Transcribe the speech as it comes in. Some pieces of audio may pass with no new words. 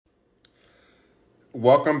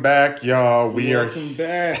Welcome back, y'all. Welcome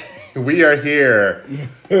back. We are here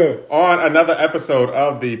on another episode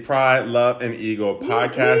of the Pride, Love, and Ego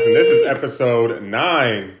podcast. And this is episode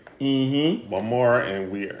 9. Mm-hmm. One more, and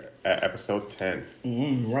we're at episode 10.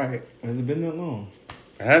 Right. Has it been that long?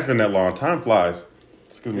 It has been that long. Time flies.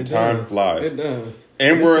 Excuse me, time flies. It does.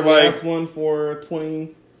 And we're the like... last one for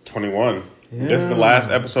 2021. Yeah. This is the last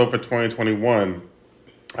episode for 2021.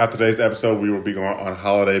 After today's episode, we will be going on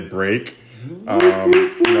holiday break.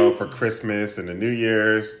 For Christmas and the New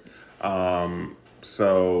Year's.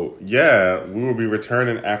 So yeah, we will be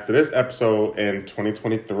returning after this episode in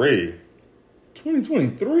 2023.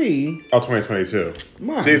 2023? Oh, 2022.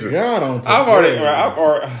 My Jesus. God, I've already,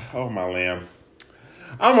 oh my lamb.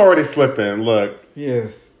 I'm already slipping. Look.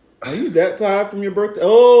 Yes. Are you that tired from your birthday?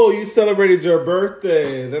 Oh, you celebrated your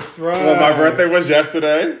birthday. That's right. Well, my birthday was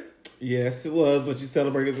yesterday. Yes, it was, but you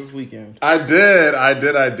celebrated this weekend. I did. I had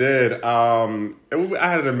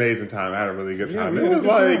an amazing time. I had a really good time. Yeah, it was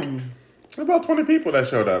like about 20 people that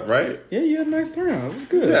showed up, right? Yeah, you had a nice turnout. It was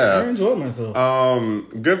good. Yeah. I enjoyed myself.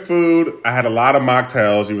 Good food. I had a lot of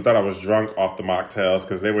mocktails. You would thought I was drunk off the mocktails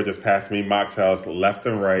because they were just passing me mocktails left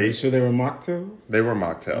and right. You sure they were mocktails? They were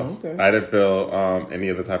mocktails. Oh, okay. I didn't feel any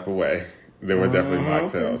other type of way. They were definitely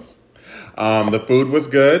mocktails. Okay. The food was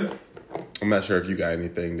good. I'm not sure if you got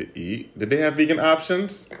anything to eat. Did they have vegan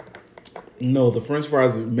options? No, the French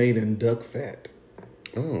fries are made in duck fat.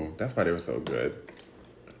 Oh, that's why they were so good.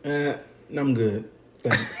 I'm good.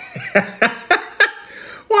 Thanks.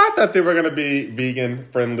 Well, I thought they were going to be vegan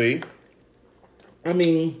friendly. I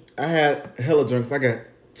mean, I had hella drinks. I got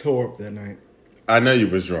tore up that night. I know you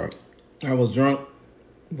was drunk. I was drunk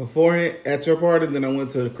beforehand at your party. Then I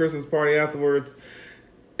went to the Christmas party afterwards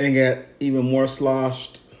and got even more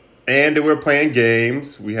sloshed. And we were playing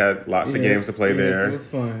games. We had lots of games to play there. It was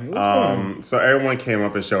fun. It was fun. So everyone came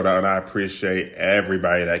up and showed out, and I appreciate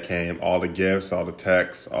everybody that came. All the gifts, all the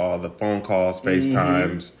texts, all the phone calls,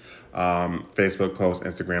 FaceTimes, Facebook posts,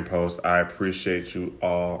 Instagram posts. I appreciate you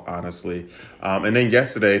all, honestly. And then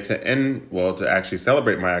yesterday, to actually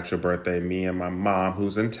celebrate my actual birthday, me and my mom,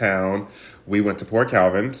 who's in town, we went to Port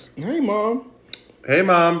Calvin's. Hey, Mom. Hey,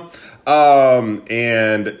 Mom.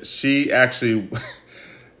 And she actually...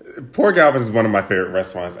 Port Calvin's is one of my favorite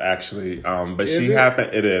restaurants, actually. But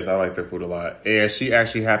it is. I like their food a lot. And she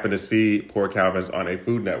actually happened to see Port Calvin's on a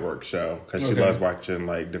Food Network show because she loves watching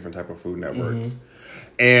like different type of food networks.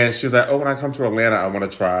 And she was like, when I come to Atlanta, I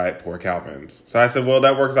want to try Port Calvin's. So I said, well,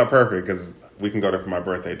 that works out perfect because we can go there for my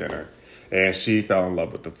birthday dinner. And she fell in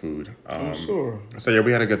love with the food. I'm sure. So yeah,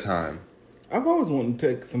 we had a good time. I've always wanted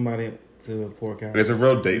to take somebody to Port Calvin's. It's a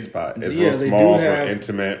real date spot. It's real small, real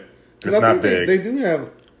intimate. It's not big. They do have...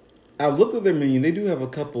 I looked at their menu. They do have a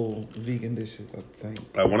couple vegan dishes, I think.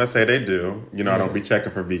 I want to say they do. You know, yes. I don't be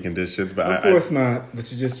checking for vegan dishes. But of course not.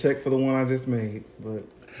 But you just check for the one I just made. But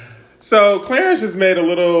so Clarence just made a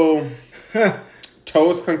little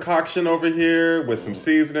toast concoction over here with some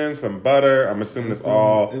seasoning, some butter. I'm assuming it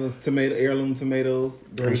was heirloom tomatoes.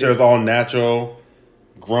 I'm sure it's all natural,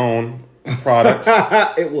 grown products.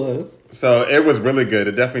 It was. So it was really good.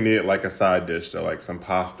 It definitely needed like a side dish, though, like some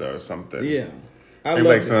pasta or something. Yeah. Maybe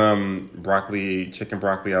like some chicken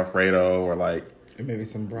broccoli Alfredo, or like maybe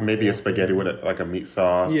some broccoli. Maybe a spaghetti with like a meat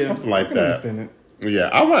sauce, something like that. Understand it. Yeah,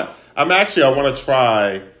 I want to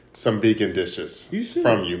try some vegan dishes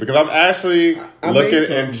from you because I'm actually looking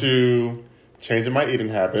into changing my eating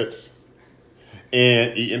habits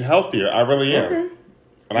and eating healthier. I really am,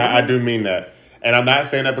 and I do mean that. And I'm not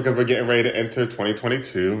saying that because we're getting ready to enter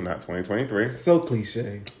 2022, not 2023. So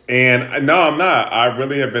cliche. And no, I'm not. I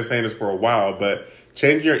really have been saying this for a while, but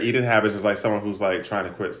changing your eating habits is like someone who's like trying to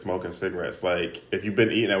quit smoking cigarettes. Like if you've been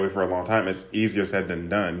eating that way for a long time, it's easier said than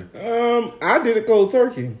done. I did it cold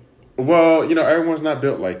turkey. Well, everyone's not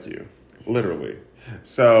built like you, literally.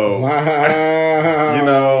 So,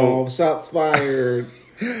 wow. Shots fired.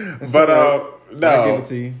 But no, I give it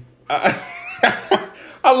to you.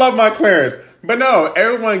 I love my Clarence. But no,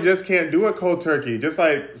 everyone just can't do a cold turkey. Just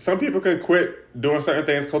like some people can quit doing certain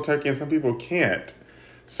things cold turkey and some people can't.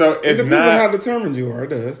 So it's it depends on how determined you are. It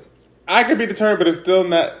does. I could be determined, but it's still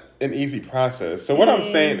not an easy process. So what I'm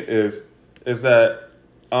saying is that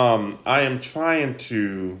I am trying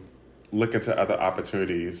to look into other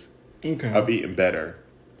opportunities of eating better,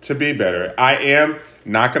 to be better. I am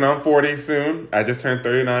knocking on 40 soon. I just turned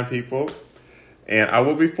 39, people. And I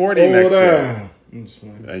will be 40 next year. You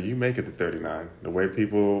make it to 39. The way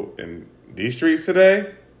people in these streets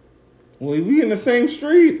today. Well, we in the same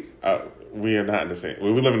streets. We are not in the same. We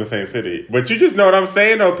live in the same city. But you just know what I'm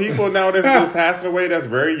saying, though. People nowadays are just passing away that's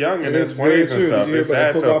very young in their 20s and stuff. Did you hear about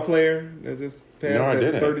a football player that just passed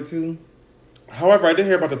at 32? However, I did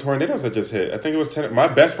hear about the tornadoes that just hit. I think it was my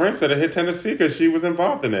best friend said it hit Tennessee because she was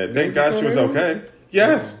involved in it. Thank God she was okay.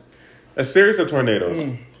 Yes, a series of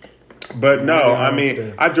tornadoes. But no, I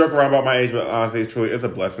mean, I joke around about my age, but honestly, truly, it's a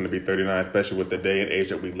blessing to be 39, especially with the day and age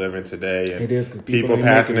that we live in today. And it is, because people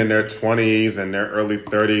passing in their 20s and their early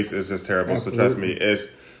 30s is just terrible. Absolutely. So trust me, it's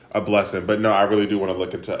a blessing. But no, I really do want to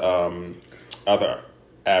look into other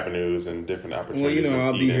avenues and different opportunities. Well,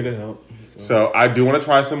 I'll be here to help. So I do want to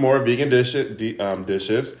try some more vegan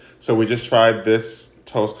dishes. So we just tried this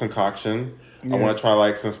toast concoction. Yes. I want to try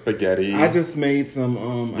like some spaghetti. I just made some.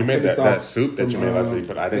 You made that soup that you made last week,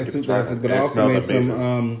 but I didn't get to try it. But I also made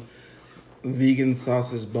some vegan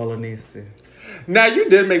sausage bolognese. Now you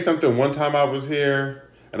did make something one time I was here,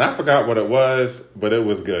 and I forgot what it was, but it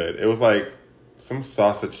was good. It was like some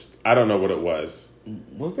sausage. I don't know what it was.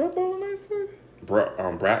 Was that bolognese?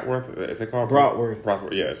 Bratwurst? Is it called Bratwurst?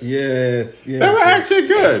 Bratwurst, yes. Yes. They were actually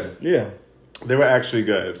good. Yeah. They were actually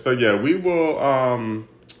good. So yeah, we will.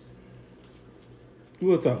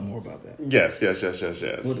 We'll talk more about that. Yes. We'll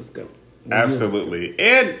discuss. Absolutely.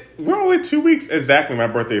 And we're only 2 weeks. Exactly. My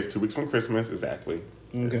birthday is 2 weeks from Christmas. Exactly.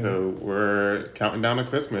 Okay. So we're counting down to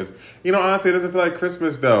Christmas. Honestly, it doesn't feel like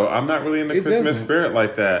Christmas, though. I'm not really in the Christmas spirit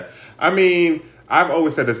like that. I mean, I've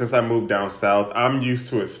always said this since I moved down south. I'm used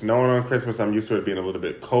to it snowing on Christmas. I'm used to it being a little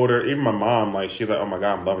bit colder. Even my mom, she's like, oh, my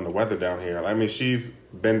God, I'm loving the weather down here. I mean, she's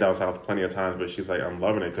been down south plenty of times, but she's like, I'm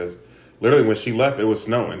loving it because literally when she left, it was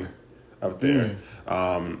snowing up there.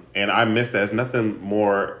 And I miss that. There's nothing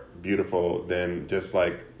more beautiful than just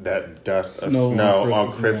like that dust of snow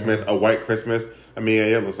on Christmas, a white Christmas. I mean,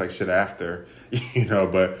 it looks like shit after,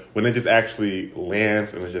 but when it just actually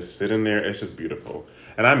lands and it's just sitting there, it's just beautiful.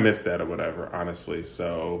 And I miss that or whatever, honestly.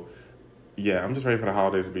 So, yeah, I'm just ready for the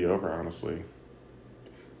holidays to be over, honestly.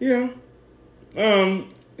 Yeah.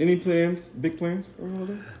 Any plans? Big plans for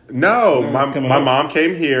holiday? No, my mom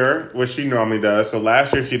came here, which she normally does. So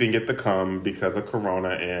last year she didn't get to come because of Corona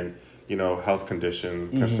and, health condition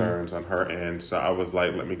concerns on her end. So I was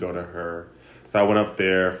like, let me go to her. So I went up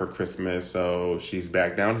there for Christmas. So she's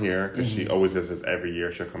back down here because she always does this every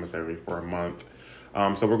year. She'll come us for a month.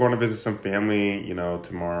 So we're going to visit some family,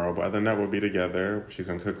 tomorrow. But other than that, we'll be together. She's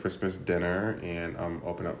going to cook Christmas dinner and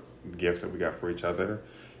open up gifts that we got for each other.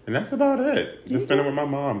 And that's about it. Just spending with my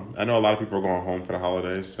mom. I know a lot of people are going home for the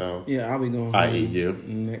holidays, so... Yeah, I'll be going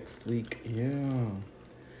home next week. Yeah.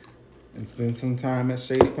 And spend some time at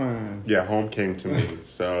Shady Pines. Yeah, home came to me.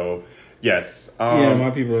 So, yes. My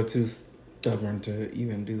people are too stubborn to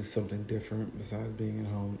even do something different besides being at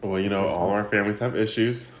home. Well, all our families have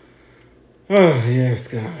issues. Oh, yes,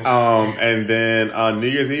 God. And then New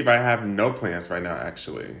Year's Eve, I have no plans right now,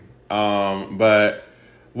 actually. But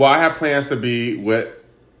I have plans to be with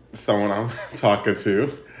someone I'm talking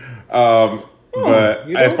to.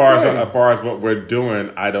 But as far as what we're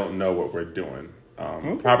doing, I don't know what we're doing.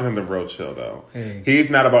 Probably something real chill, though. Hey. He's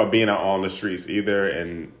not about being out on the streets either,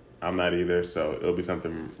 and I'm not either, so it'll be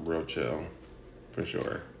something real chill, for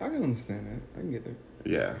sure. I can understand that. I can get that.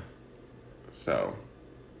 Yeah. So,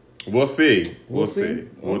 we'll see. We'll see.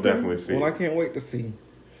 We'll definitely see. Well, I can't wait to see.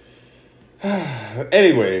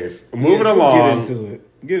 Anyways, moving along.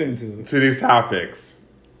 Get into it. To these topics.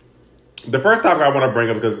 The first topic I want to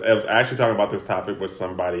bring up, because I was actually talking about this topic with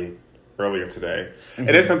somebody earlier today.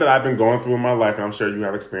 And it's something I've been going through in my life, and I'm sure you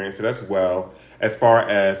have experienced it as well, as far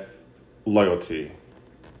as loyalty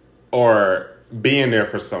or being there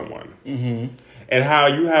for someone. And how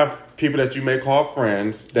you have people that you may call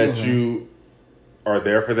friends that you are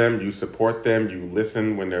there for them, you support them, you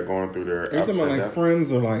listen when they're going through their ups and downs. Are you talking about like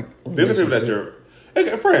friends or like these are people that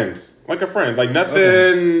you're... friends. Like a friend. Like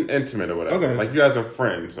nothing intimate or whatever. Okay. Like you guys are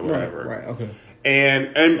friends or whatever. Right, okay.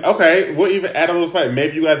 And okay, we'll even add a little spice.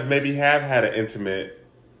 Maybe you guys have had an intimate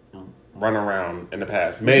run around in the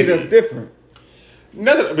past. Maybe. See, that's different.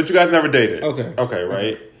 But you guys never dated. Okay. Okay,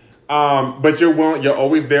 right? But you're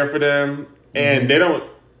always there for them, and they don't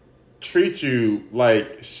treat you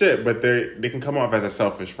like shit, but they can come off as a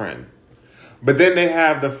selfish friend. But then they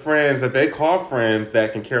have the friends that they call friends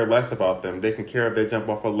that can care less about them. They can care if they jump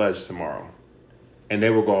off a ledge tomorrow. And they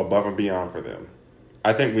will go above and beyond for them.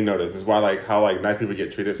 I think we know this. This is why how nice people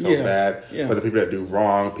get treated so bad. Yeah. But the people that do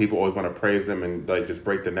wrong, people always want to praise them and just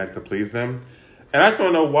break their neck to please them. And I just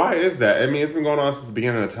want to know, why is that? I mean, it's been going on since the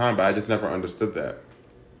beginning of time, but I just never understood that.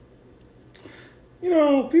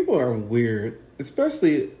 People are weird,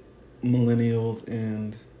 especially millennials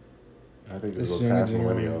and... I think this goes past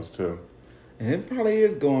millennials, too. And it probably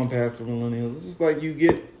is going past the millennials. It's just like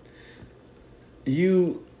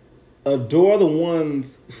you adore the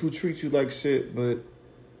ones who treat you like shit, but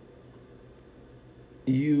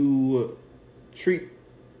you treat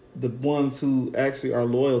the ones who actually are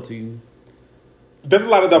loyal to you. There's a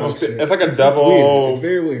lot of double. It's like a double. Weird. It's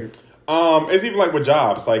very weird. It's even like with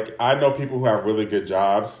jobs. Like I know people who have really good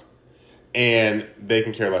jobs, and they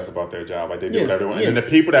can care less about their job. Like they do whatever they want. And then the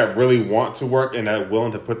people that really want to work and are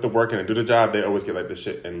willing to put the work in and do the job, they always get like the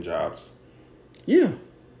shit in jobs. Yeah.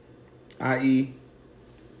 I.e.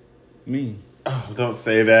 me. Oh, don't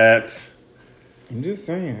say that. I'm just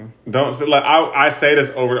saying. Don't say like I say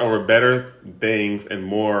this over and over. Better things and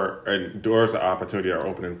more and doors of opportunity are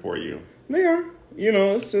opening for you. They are.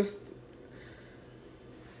 It's just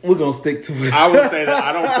we're gonna stick to it. I would say that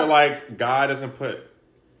I don't feel like God doesn't put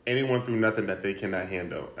anyone through nothing that they cannot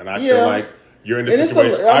handle, and I feel like you're in this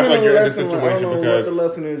situation. I feel like you're in this situation because the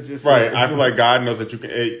lesson is just right. I feel like God knows that you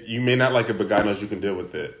can. You may not like it, but God knows you can deal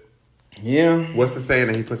with it. Yeah. What's the saying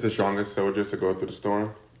that He puts His strongest soldiers to go through the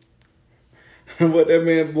storm? What that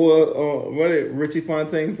man what did Richie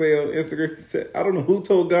Fontaine say on Instagram? He said, "I don't know who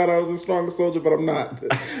told God I was the strongest soldier, but I'm not.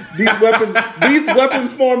 These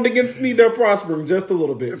weapons formed against me, they're prospering just a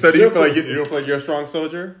little bit." So do you feel like you don't feel like you're a strong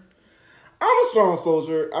soldier? I'm a strong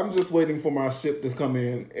soldier. I'm just waiting for my ship to come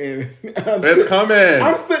in, and it's coming.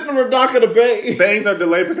 I'm sitting on the dock of the bay. Things are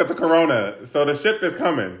delayed because of Corona, so the ship is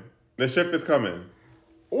coming. The ship is coming.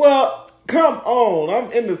 Well, come on.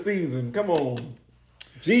 I'm in the season. Come on.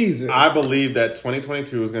 Jesus. I believe that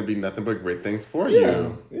 2022 is going to be nothing but great things for you.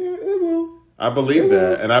 Yeah, it will. I believe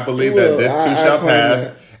that. And I believe that this too shall pass.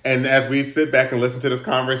 That. And as we sit back and listen to this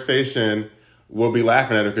conversation, we'll be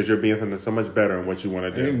laughing at it because you're being something so much better in what you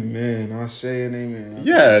want to do. Amen. I say it, amen.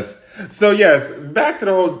 Yes. So, yes, back to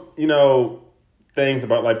the whole, things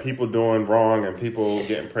about like people doing wrong and people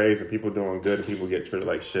getting praised and people doing good and people get treated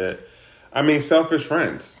like shit. I mean, selfish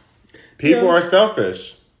friends. People are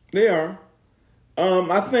selfish. They are.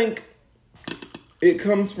 I think it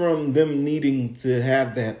comes from them needing to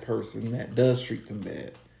have that person that does treat them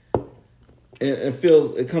bad.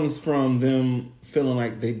 It comes from them feeling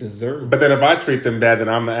like they deserve it. But then if I treat them bad, then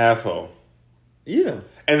I'm the asshole. Yeah.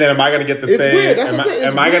 And then am I going to get the same? Weird. That's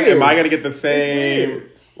am I going to get the same?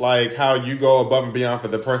 Like how you go above and beyond for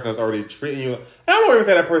the person that's already treating you. And I won't even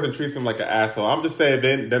say that person treats them like an asshole. I'm just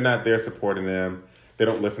saying they're not there supporting them. They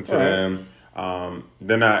don't listen to them.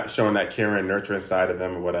 They're not showing that caring, nurturing side of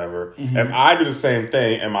them or whatever. Mm-hmm. If I do the same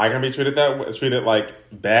thing, am I going to be treated like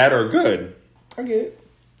bad or good? I get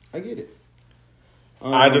it.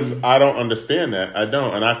 I don't understand that. I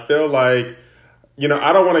don't. And I feel like,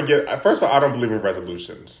 I don't want to first of all, I don't believe in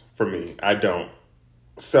resolutions for me. I don't.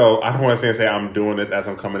 So I don't want to say I'm doing this as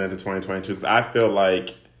I'm coming into 2022 because I feel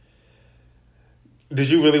like, did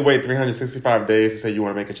you really wait 365 days to say you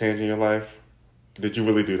want to make a change in your life? Did you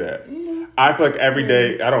really do that? Mm-hmm. I feel like every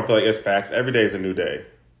day, I don't feel like it's facts. Every day is a new day.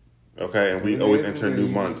 Okay. And we always enter new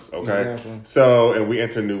months. Okay. Exactly. So, and we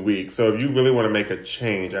enter new weeks. So if you really want to make a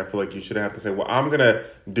change, I feel like you shouldn't have to say, well, I'm going to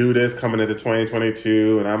do this coming into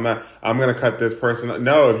 2022 and I'm going to cut this person.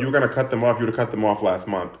 No, if you were going to cut them off, you would have cut them off last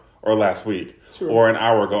month or last week. Sure. Or an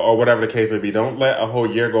hour ago, or whatever the case may be. Don't let a whole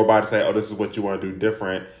year go by to say, oh, this is what you want to do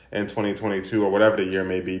different in 2022 or whatever the year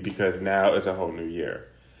may be, because now is a whole new year.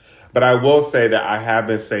 But I will say that I have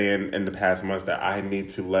been saying in the past months that I need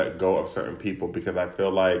to let go of certain people because I feel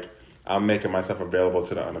like I'm making myself available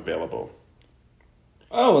to the unavailable.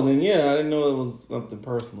 Oh, well then, yeah, I didn't know it was something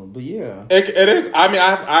personal, but yeah. It is. I mean,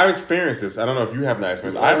 I've experienced this. I don't know if you have not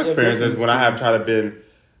experienced. I've experienced this when I have tried to be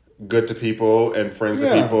good to people and friends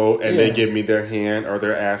to people, and they give me their hand or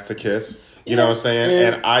their ass to kiss. You know what I'm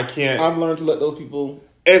saying? And I can't. I've learned to let those people.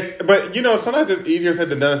 But sometimes it's easier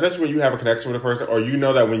said than done, especially when you have a connection with a person, or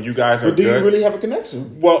that when you guys are. But do you really have a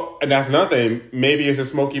connection? Well, and that's another thing. Maybe it's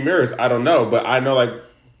just smoky mirrors. I don't know, but I know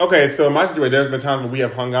okay. So in my situation, there's been times when we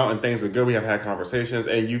have hung out and things are good. We have had conversations,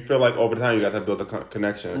 and you feel like over time you guys have built a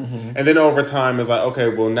connection, and then over time it's like, okay,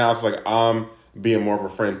 well now it's like I'm being more of a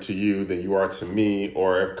friend to you than you are to me,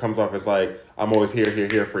 or it comes off as like I'm always here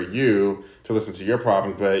for you to listen to your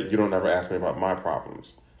problems, but you don't ever ask me about my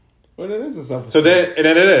problems. Well, it is a selfish. So then it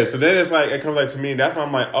is. So then it's like it comes like to me. That's why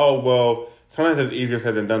I'm like, oh well. Sometimes it's easier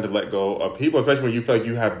said than done to let go of people, especially when you feel like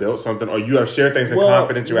you have built something or you have shared things in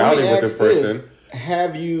confidentiality with this person.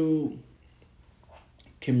 Have you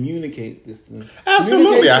communicate this to them?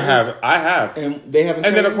 Absolutely, I have. And they haven't.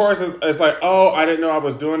 And then of course it's like, oh, I didn't know I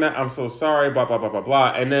was doing that. I'm so sorry. Blah blah blah blah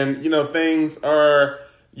blah. And then things are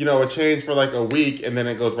a change for like a week, and then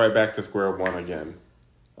it goes right back to square one again.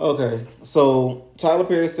 Okay, so Tyler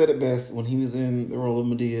Perry said it best when he was in the role of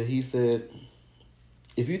Medea. He said,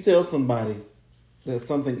 if you tell somebody that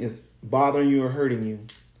something is bothering you or hurting you,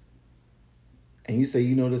 and you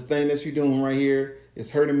say, this thing that you're doing right here is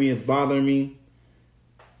hurting me, it's bothering me,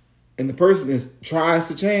 and the person tries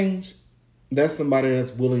to change, that's somebody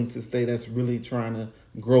that's willing to stay, that's really trying to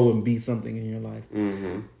grow and be something in your life.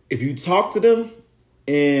 Mm-hmm. If you talk to them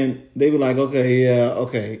and they be like, okay,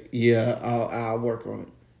 I'll work on it,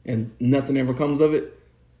 and nothing ever comes of it,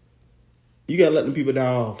 you gotta let them people die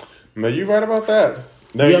off. No, you right about that.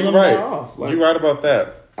 No, you're right. Like, you right about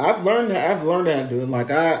that. I've learned how to do it. Like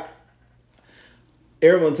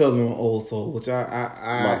everyone tells me I'm an old soul, which my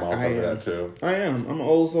mom tells me that too. I am. I'm an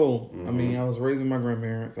old soul. Mm-hmm. I mean, I was raised with my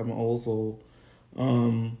grandparents. I'm an old soul.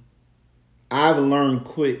 I've learned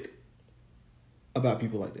quick about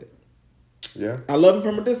people like that. Yeah. I love them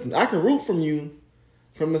from a distance. I can root from you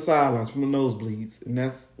from the sidelines, from the nosebleeds, and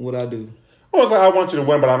that's what I do. Well, it's like, I want you to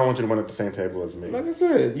win, but I don't want you to win at the same table as me. Like I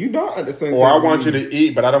said, you're not at the same table. Or I want you to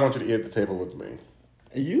eat, but I don't want you to eat at the table with me.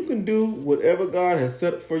 You can do whatever God has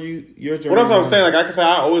set up for you, your journey. Well, that's what I'm saying. Like I can say,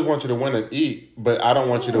 I always want you to win and eat, but I don't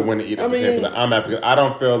want you to win and eat at the table that I'm at, because I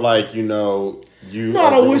don't feel like, you. No, I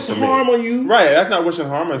don't wish harm on you. Right, that's not wishing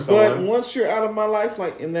harm on someone. But once you're out of my life,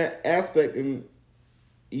 like in that aspect, and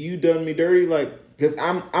you done me dirty, like, because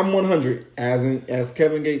I'm 100. As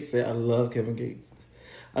Kevin Gates said, I love Kevin Gates.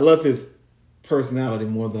 I love his personality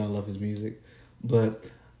more than I love his music. But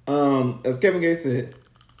as Kevin Gates said,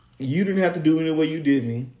 you didn't have to do it the way you did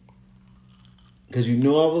me, because you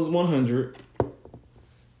know I was 100.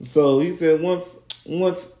 So he said,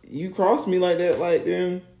 once you cross me like that, like,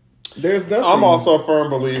 then there's nothing. I'm also a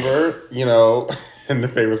firm believer, in the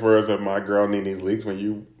famous words of my girl Nene's Leaks, when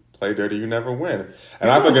you play dirty, you never win.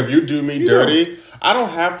 And I think if you do me dirty, I don't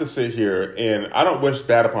have to sit here, and I don't wish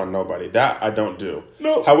bad upon nobody. That I don't do.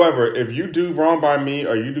 No. However, if you do wrong by me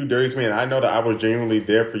or you do dirty to me, and I know that I was genuinely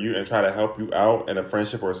there for you and try to help you out in a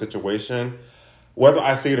friendship or a situation, whether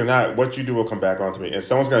I see it or not, what you do will come back onto me. And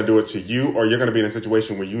someone's going to do it to you, or you're going to be in a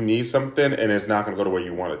situation where you need something and it's not going to go the way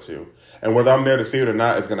you want it to. And whether I'm there to see it or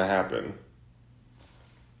not, it's going to happen.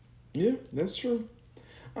 Yeah, that's true.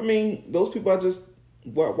 I mean, those people,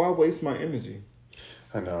 why waste my energy?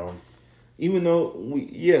 I know. Even though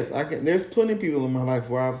there's plenty of people in my life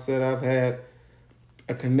where I've said I've had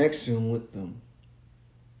a connection with them.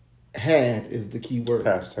 Had is the key word.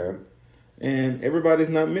 Past tense. And everybody's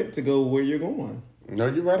not meant to go where you're going. No,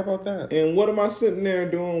 you're right about that. And what am I sitting there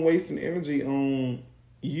doing, wasting energy on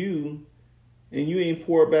you, and you ain't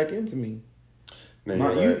pour it back into me? No,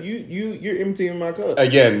 you're right. You're emptying my cup.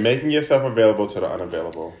 Again, making yourself available to the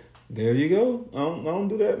unavailable. There you go. I don't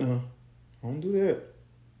do that now. I don't do that.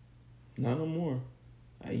 Not no more.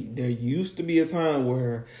 There used to be a time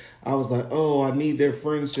where I was like, oh, I need their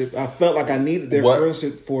friendship. I felt like I needed their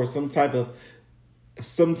friendship for some type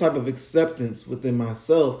of acceptance within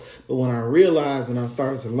myself. But when I realized and I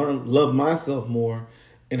started to love myself more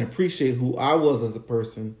and appreciate who I was as a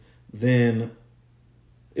person, then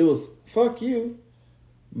it was, fuck you.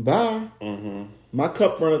 Bye. Mm-hmm. My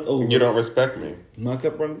cup runneth over. You don't respect me. My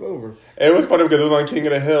cup runneth over. It was funny because it was on King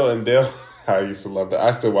of the Hill, and Dale, I used to love that.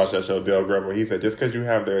 I still watch that show, Dale Grubber. He said, just because you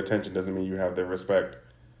have their attention doesn't mean you have their respect.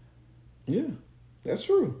 Yeah, that's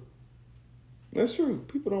true. That's true.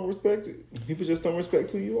 People don't respect it. People just don't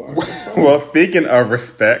respect who you are. Well, speaking of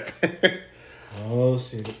respect. Oh,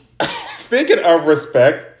 shit. Speaking of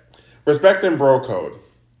respect and bro code.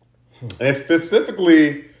 And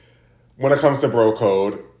specifically, when it comes to bro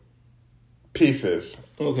code, pieces.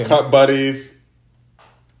 Okay. Cut buddies,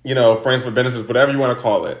 friends for benefits, whatever you want to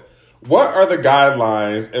call it. What are the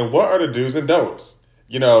guidelines and what are the do's and don'ts?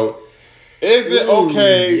 Is it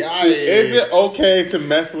okay? Is it okay to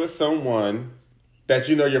mess with someone that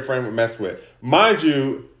your friend would mess with? Mind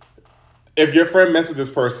you, if your friend messed with this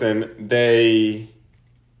person, they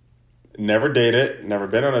never dated, never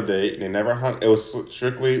been on a date, they never hung. It was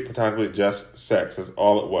strictly, platonically, just sex. That's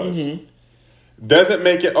all it was. Mm-hmm. Does it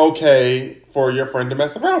make it okay for your friend to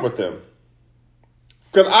mess around with them?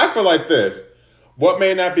 Because I feel like this. What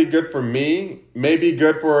may not be good for me may be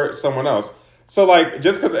good for someone else. So,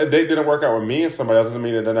 just because a date didn't work out with me and somebody else doesn't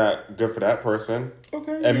mean that they're not good for that person.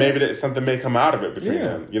 Okay. And maybe something may come out of it between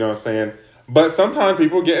them. You know what I'm saying? But sometimes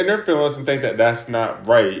people get in their feelings and think that that's not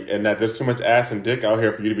right and that there's too much ass and dick out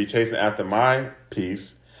here for you to be chasing after my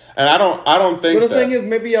piece. And I don't think. But the thing is,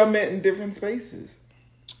 maybe y'all met in different spaces.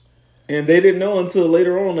 And they didn't know until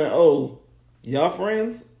later on that, oh, y'all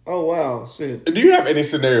friends? Oh, wow, shit. Do you have any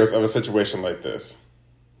scenarios of a situation like this?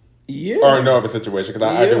 Yeah. Or know of a situation? Because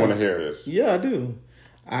I do want to hear this. Yeah, I do.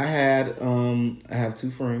 I have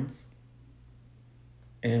two friends.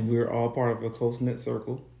 And we're all part of a close-knit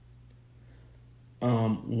circle.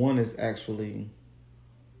 One is actually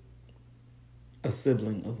a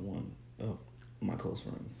sibling of one of my close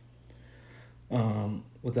friends.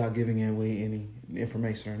 Without giving away any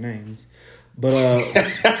information or names. But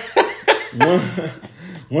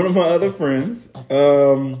one of my other friends,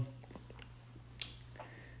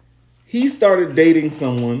 he started dating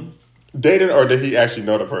someone. Dating, or did he actually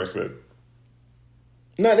know the person?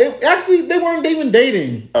 No, they weren't even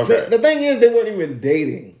dating. Okay. The thing is, they weren't even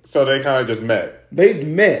dating. So they kind of just met. They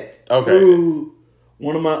met through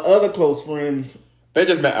one of my other close friends. They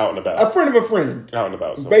just met out and about. A friend of a friend. Out and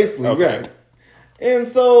about. Somewhere. Basically, right. And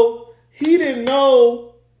so he didn't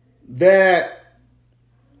know that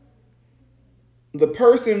the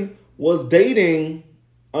person was dating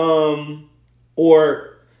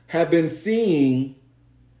or had been seeing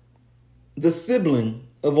the sibling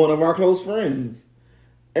of one of our close friends.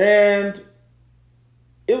 And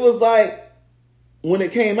it was like, when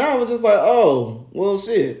it came out, it was just like, oh, well,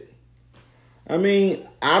 shit. I mean,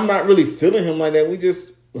 I'm not really feeling him like that. We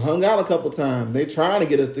just hung out a couple times. They trying to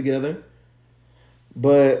get us together.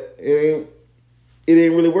 But it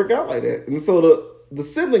didn't really work out like that. And so the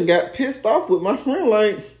sibling got pissed off with my friend,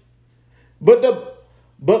 like, but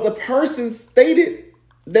the person stated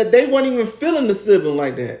that they weren't even feeling the sibling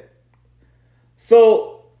like that.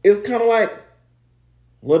 So it's kind of like,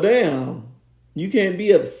 well, damn, you can't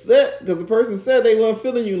be upset because the person said they weren't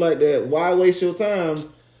feeling you like that. Why waste your time?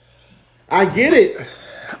 I get it.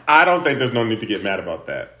 I don't think there's no need to get mad about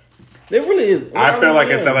that. There really is. I feel like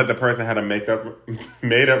it sounded like the person had a made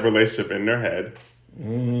up relationship in their head.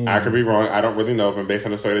 I could be wrong. I don't really know if I'm based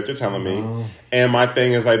on the story that you're telling me. And my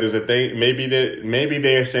thing is like this: if they maybe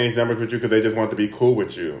they exchanged numbers with you because they just want to be cool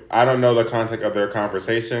with you. I don't know the context of their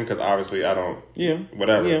conversation because obviously I don't. Yeah.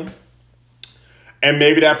 Whatever. Yeah. And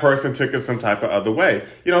maybe that person took it some type of other way.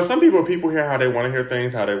 You know, some people hear how they want to hear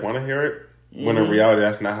things, how they want to hear it. When in reality,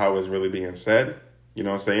 that's not how it's really being said. You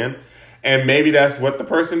know what I'm saying? And maybe that's what the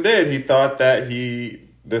person did. He thought that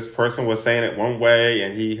this person was saying it one way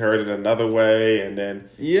and he heard it another way and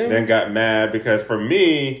then got mad. Because for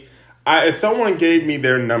me, if someone gave me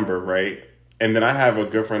their number, right? And then I have a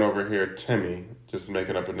good friend over here, Timmy, just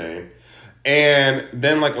making up a name. And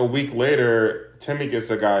then like a week later, Timmy gets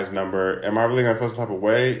the guy's number. Am I really going to feel some type of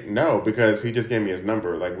way? No, because he just gave me his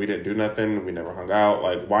number. Like, we didn't do nothing. We never hung out.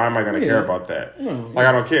 Like, why am I going to care about that? No, like,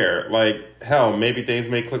 I don't care. Like, hell, maybe things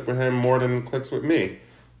may click with him more than clicks with me.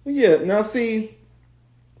 Yeah. Now, see,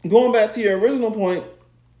 going back to your original point,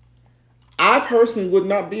 I personally would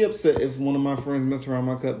not be upset if one of my friends messed around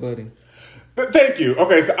my cut buddy. But thank you.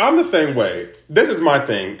 Okay, so I'm the same way. This is my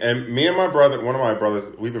thing. And me and my brother, one of my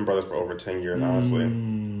brothers, we've been brothers for over 10 years, honestly.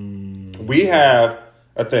 We have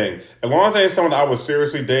a thing. As long as it ain't someone I was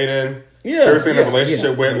seriously dating, seriously in a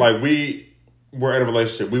relationship with, like we were in a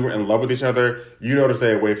relationship, we were in love with each other, you know to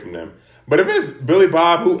stay away from them. But if it's Billy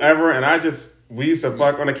Bob, whoever, and we used to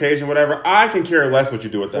fuck on occasion, whatever, I can care less what you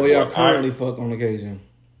do with that. Well, y'all currently fuck on occasion.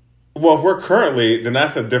 Well, if we're currently, then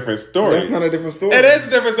that's a different story. That's not a different story. It is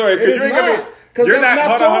a different story. Because you ain't going to be... Because you're not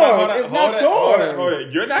hold yours.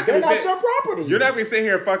 on. You're not going to say... your property. You're not going to sit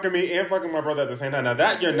here fucking me and fucking my brother at the same time. Now,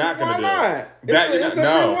 that you're not going to do. Why not? It's a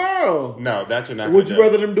free world. No, that you're not Would you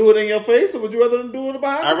rather them do it in your face or would you rather them do it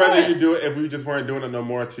behind your back? I'd rather you do it if we just weren't doing it no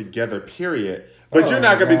more together, period. But you're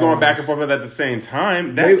not going to be going back and forth at the same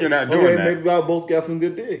time. You're not doing that. Maybe y'all both got some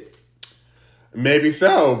good dick. Maybe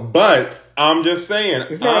so, but... I'm just saying.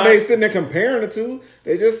 It's not they sitting there comparing the two.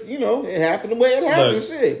 They just, it happened the way it happened. Look,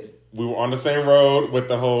 shit. We were on the same road with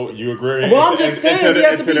the whole, you agree? Well, I'm just saying, you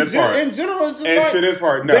have to be, part. In general, it's just to this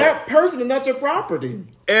part, no. That person is not your property.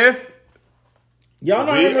 If y'all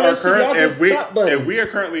not in a relationship, if we are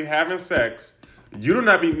currently having sex, you do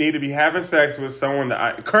not need to be having sex with someone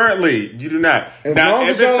that currently, you do not. As long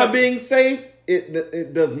as y'all are being safe,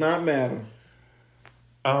 it does not matter.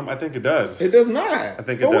 I think it does. It does not. I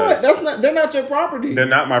think it does. What? They're not your property. They're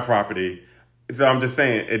not my property. So I'm just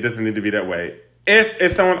saying it doesn't need to be that way. If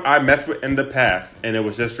it's someone I messed with in the past and it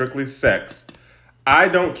was just strictly sex, I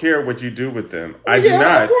don't care what you do with them. I do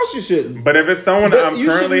not. Of course you shouldn't. But if it's someone I'm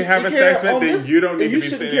currently having sex with, then you don't need to be saying. You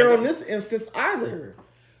shouldn't care on this instance either.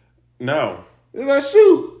 No. Let's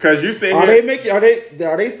shoot. Because you say are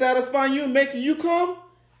they satisfying you and making you come?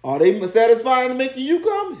 Are they satisfying and making you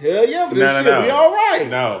come? Hell yeah, but this shit be all right.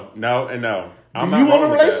 No. Do you want a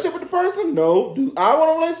relationship with the person? No. Do I want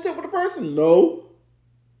a relationship with the person? No.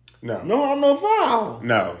 No, I'm no foul.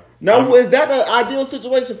 No. Is that the ideal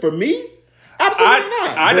situation for me? Absolutely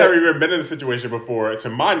not. I never even been in a situation before, to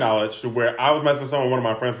my knowledge, to where I was messing with someone, one of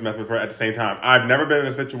my friends was messing with her at the same time. I've never been in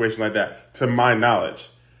a situation like that, to my knowledge.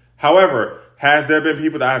 However, has there been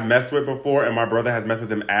people that I've messed with before and my brother has messed with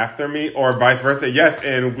them after me, or vice versa? Yes,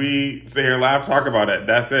 and we sit here and laugh, talk about it.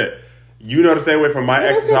 That's it. You know to stay away from my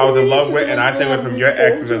exes who I was in love with, and I stay away from your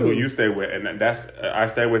exes and who you stay with, and I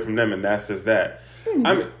stay away from them, and that's just that.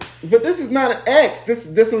 But this is not an ex. This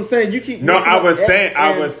what I'm saying. You keep. No, I was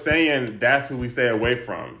saying that's who we stay away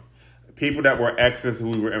from. People that were exes who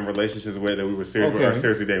we were in relationships with that we were serious with or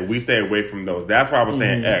seriously dating. We stay away from those. That's why I was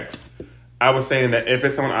saying ex. I was saying that if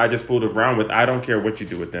it's someone I just fooled around with, I don't care what you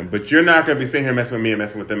do with them. But you're not going to be sitting here messing with me and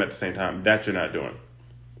messing with them at the same time. That you're not doing.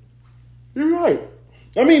 You're right.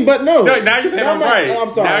 I mean, but no. No, now you're saying I'm right. I'm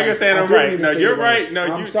sorry. Now you're saying I'm right. No, you're right. No,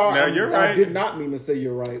 I'm sorry. No, you're right. I did not mean to say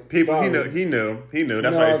you're right. People, sorry. He knew.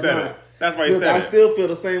 That's why he said it. That's why he said it. I still feel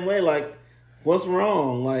the same way. Like, what's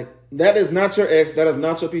wrong? Like, that is not your ex. That is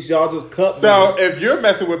not your piece. Y'all just cut. So if you're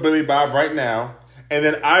messing with Billy Bob right now, and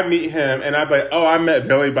then I meet him, and I'm like, oh, I met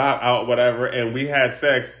Billy Bob out, whatever, and we had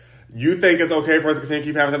sex, you think it's okay for us to continue to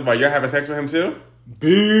keep having sex while you're having sex with him too?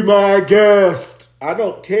 Be my guest. I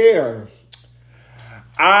don't care.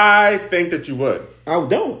 I think that you would. I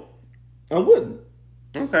don't. I wouldn't.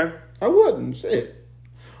 Okay. I wouldn't. Shit.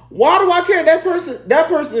 Why do I care? That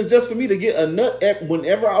person is just for me to get a nut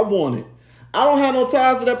whenever I want it. I don't have no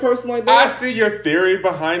ties to that person like that. I see your theory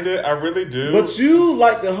behind it. I really do. But you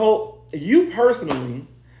like to hold. You personally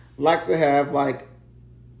like to have like.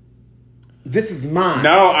 This is mine.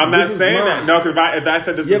 No, I'm not saying that. No, because if I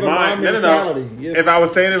said this is mine, no. Yes. If I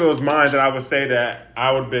was saying if it was mine, then I would say that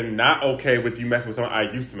I would have been not okay with you messing with someone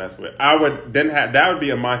I used to mess with. I would then have that would be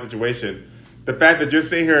a mine situation. The fact that you're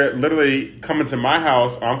sitting here literally coming to my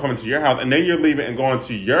house, or I'm coming to your house, and then you're leaving and going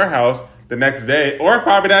to your house the next day, or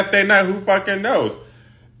probably that same night, who fucking knows?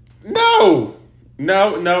 No.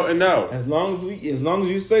 As long as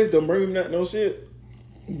you safe, don't bring me no shit.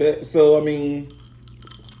 But, so I mean.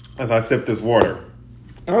 As I sip this water.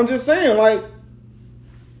 I'm just saying, like,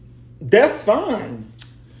 that's fine.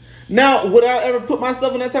 Now, would I ever put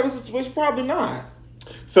myself in that type of situation? Probably not.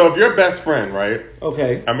 So if you're best friend, right?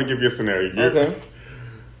 Okay. I'm gonna give you a scenario. Okay.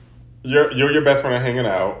 You're your best friend are hanging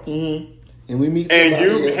out. Mm-hmm. And we meet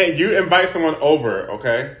somebody and you invite someone over,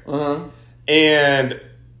 okay? Uh-huh. And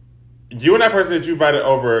you and that person that you invited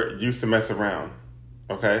over used to mess around.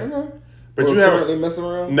 Okay? Okay. But or you haven't mess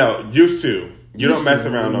around? No, used to. You don't mess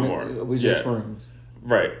around no more. We just friends.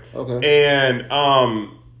 Right. Okay. And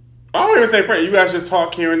I don't even say friend. You guys just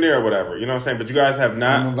talk here and there or whatever. You know what I'm saying? But you guys have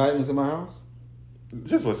not. You invite me to my house?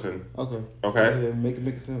 Just listen. Okay. Okay? Make it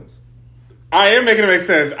make sense. I am making it make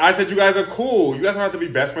sense. I said you guys are cool. You guys don't have to be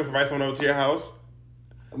best friends to invite someone over to your house.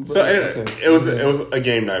 But, so it was a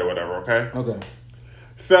game night or whatever, okay? Okay.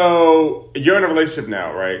 So you're in a relationship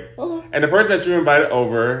now, right? Okay. And the person that you invited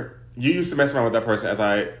over, you used to mess around with that person as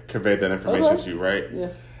I conveyed that information to you, right?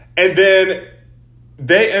 Yes. And then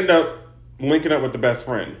they end up linking up with the best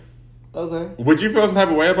friend. Okay. Would you feel some type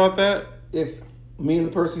of way about that? If me and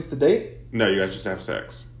the person used to date? No, you guys just have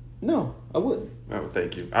sex. No, I wouldn't. No,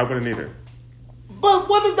 thank you. I wouldn't either. But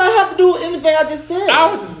what does that have to do with anything I just said?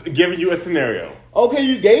 I was just giving you a scenario. Okay,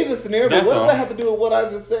 you gave the scenario, but what does that have to do with what I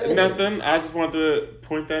just said? Nothing. I just wanted to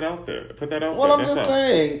point that out there. Put that out there. Well, I'm just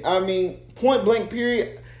saying. I mean, point blank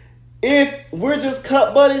period. If we're just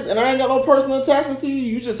cut buddies and I ain't got no personal attachment to you,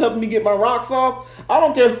 you just helping me get my rocks off. I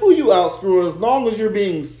don't care who you out screwing as long as you're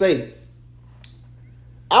being safe.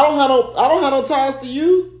 I don't have no ties to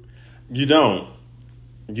you. You don't.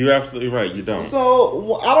 You're absolutely right. You don't.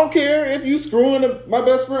 So I don't care if you screwing my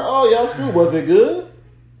best friend. Oh, y'all screwed. Was it good?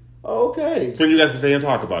 Okay. So you guys can stay and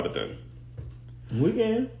talk about it then. We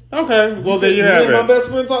can. Okay. Well, there you have it. Me and my best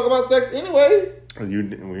friend talk about sex anyway.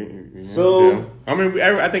 So I mean,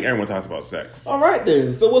 I think everyone talks about sex. All right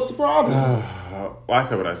then. So what's the problem? Well, I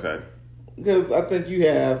said what I said because I think you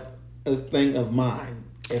have a thing of mine.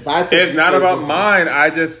 It's not about mine. I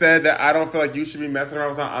just said that I don't feel like you should be messing around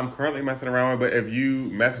with someone I'm currently messing around with. But if you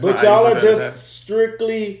mess with someone, y'all are just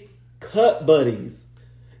strictly cut buddies.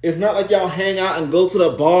 It's not like y'all hang out and go to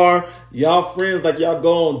the bar. Y'all friends like y'all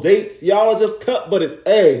go on dates. Y'all are just cut buddies.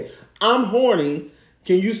 Hey, I'm horny.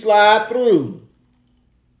 Can you slide through?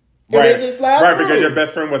 Right, because your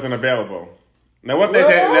best friend wasn't available. Now what if they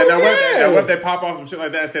say? Now what if they pop off some shit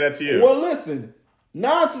like that and say that to you? Well, listen.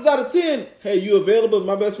 9 times out of 10, hey, you available? Is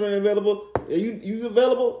my best friend available? Are you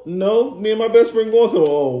available? No, me and my best friend going. So,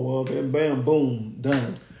 oh well, then bam, boom,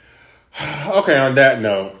 done. Okay, on that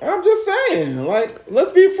note, I'm just saying, like,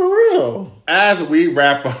 let's be for real. As we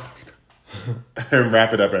wrap up, and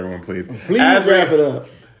wrap it up, everyone, please. Please wrap it up.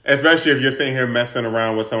 Especially if you're sitting here messing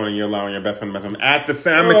around with someone and you're allowing your best friend to mess with them at the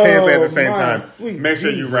same time. Make sure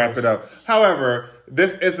you wrap it up. However,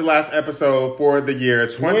 this is the last episode for the year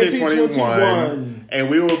 2021. And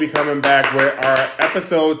we will be coming back with our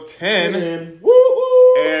episode 10.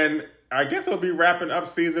 Woo-woo. And I guess we'll be wrapping up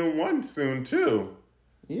season 1 soon, too.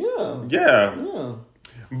 Yeah.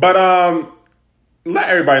 But let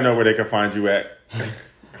everybody know where they can find you at.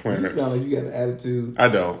 Clarence. You sound like you got an attitude. I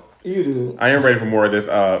don't. You do. I am ready for more of this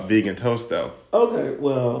vegan toast, though. Okay,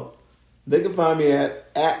 well, they can find me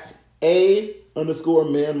at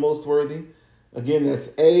 @A_man most worthy. Again, that's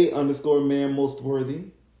 @A_man most worthy,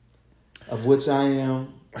 of which I am.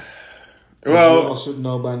 Well, you all should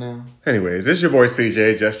know by now. Anyways, this is your boy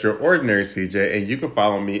CJ, just your ordinary CJ, and you can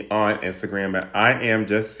follow me on Instagram at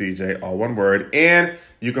IamJustCJ, all one word, and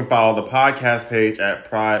you can follow the podcast page at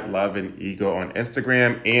Pride, Love, and Ego on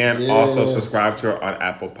Instagram, and also subscribe to her on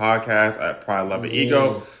Apple Podcasts at Pride, Love, and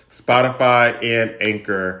Ego, Spotify, and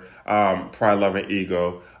Anchor, Pride, Love, and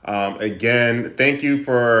Ego. Again, thank you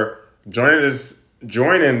for joining this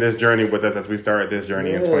journey with us as we start this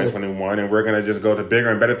journey in 2021, and we're going to just go to bigger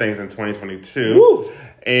and better things in 2022. Woo.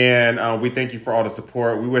 And we thank you for all the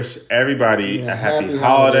support. We wish everybody a happy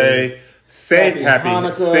holiday, happy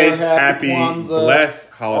Hanukkah, happy Kwanzaa,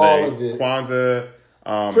 blessed holiday, Kwanzaa,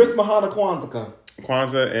 Christmas, Hanukkah,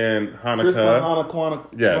 Kwanzaa and Hanukkah.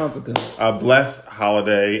 Yes. A blessed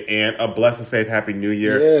holiday and a blessed and safe Happy New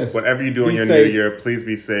Year. Yes. Whatever you do in your New Year, please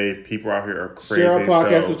be safe. People out here are crazy. Share our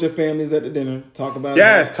podcast with your families at the dinner. Talk about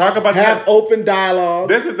talk about have open dialogue.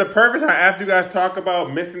 This is the perfect time after you guys talk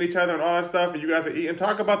about missing each other and all that stuff, and you guys are eating.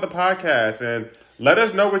 Talk about the podcast and let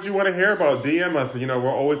us know what you want to hear about. DM us. You know,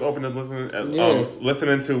 we're always open to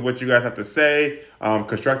listening to what you guys have to say,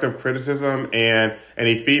 constructive criticism, and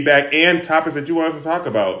any feedback and topics that you want us to talk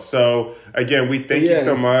about. So, again, we thank you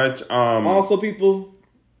so much. Also, people,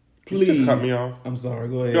 please. You just cut me off. I'm sorry.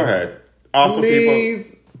 Go ahead. Go ahead. Also,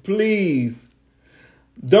 please,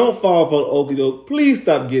 don't fall for the okie doke. Please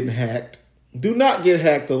stop getting hacked. Do not get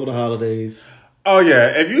hacked over the holidays. Oh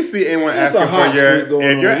yeah! If you see anyone asking for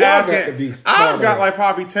I've got like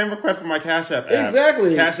probably 10 requests for my Cash App app.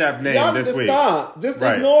 Exactly. Cash App name y'all this week. Stop. Just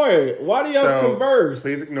ignore it. Why do y'all converse?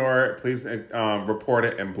 Please ignore it. Please report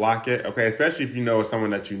it and block it. Okay, especially if you know someone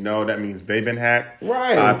that you know, that means they've been hacked.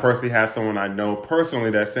 Right. I personally have someone I know personally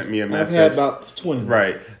that sent me a message. I've had about 20.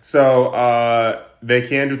 Right. So they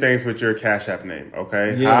can do things with your Cash App name.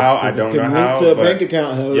 Okay. Yes, how I don't know how. To a bank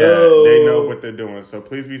account. Hello. Yeah, they know what they're doing. So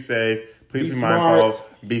please be safe. Please be mindful.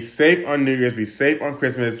 Be safe on New Year's. Be safe on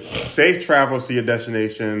Christmas. Safe travels to your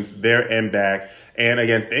destinations there and back. And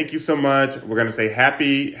again, thank you so much. We're going to say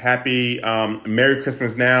happy Merry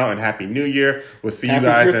Christmas now and Happy New Year. We'll see you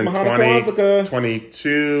guys in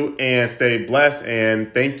 2022 and stay blessed.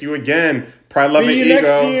 And thank you again. Pride, Love, and Ego. See you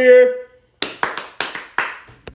next year.